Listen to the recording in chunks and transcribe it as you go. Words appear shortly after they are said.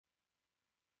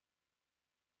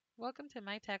Welcome to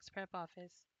My Tax Prep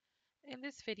Office. In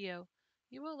this video,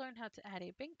 you will learn how to add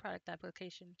a bank product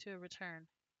application to a return.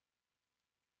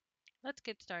 Let's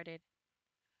get started.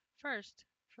 First,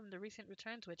 from the Recent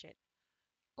Returns widget,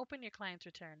 open your client's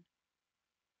return.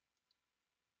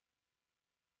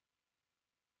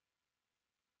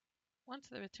 Once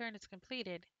the return is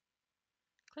completed,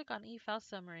 click on E-File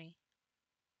Summary.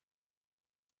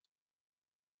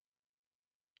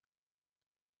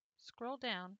 Scroll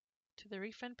down to the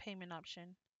Refund Payment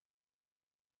option.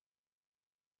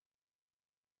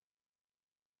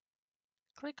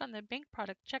 Click on the Bank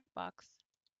Product checkbox,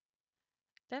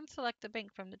 then select the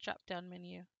bank from the drop-down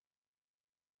menu.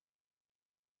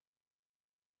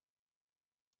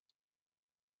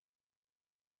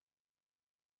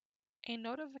 A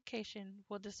notification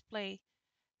will display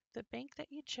the bank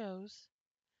that you chose,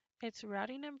 its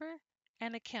routing number,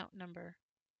 and account number.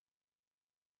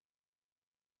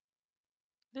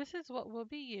 This is what will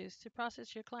be used to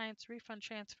process your client's refund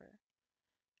transfer.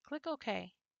 Click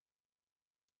OK.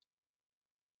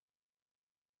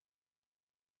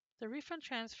 The refund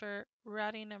transfer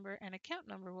routing number and account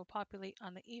number will populate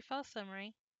on the e-file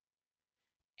summary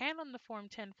and on the Form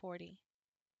 1040.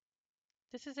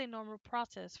 This is a normal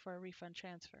process for a refund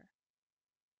transfer.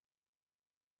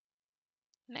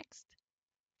 Next,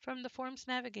 from the Forms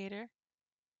Navigator,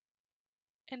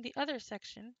 in the Other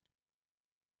section,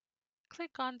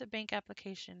 click on the bank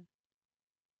application.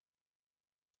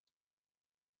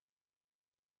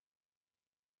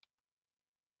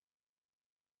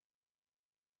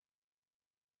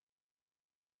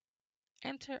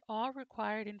 Enter all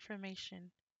required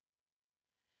information.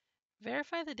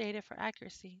 Verify the data for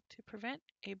accuracy to prevent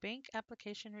a bank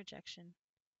application rejection.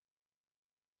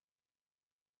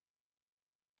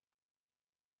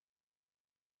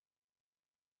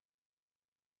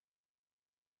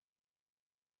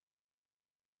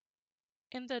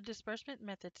 In the Disbursement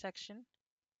Method section,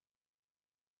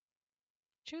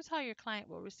 choose how your client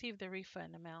will receive the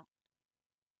refund amount.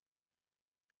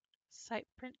 Site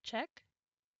print check,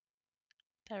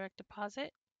 direct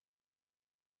deposit,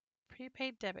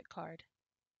 prepaid debit card.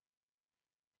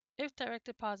 If direct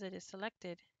deposit is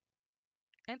selected,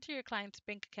 enter your client's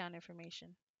bank account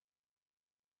information.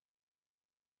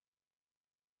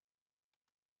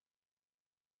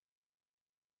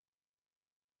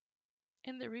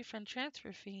 In the refund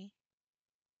transfer fee,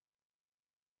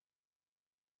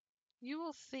 you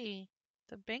will see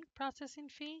the bank processing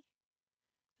fee,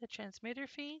 the transmitter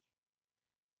fee,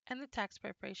 and the tax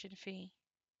preparation fee.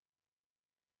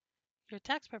 Your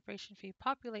tax preparation fee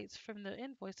populates from the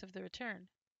invoice of the return.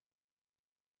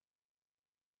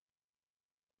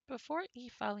 Before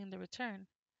e-filing the return,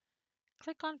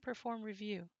 click on Perform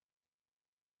Review.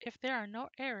 If there are no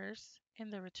errors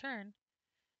in the return,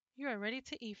 you are ready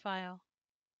to e-file.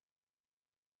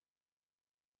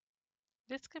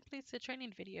 This completes the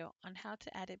training video on how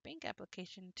to add a bank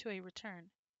application to a return.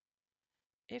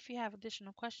 If you have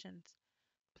additional questions,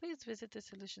 please visit the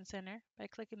Solution Center by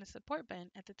clicking the support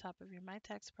button at the top of your My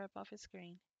Tax Prep Office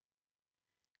screen.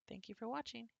 Thank you for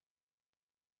watching.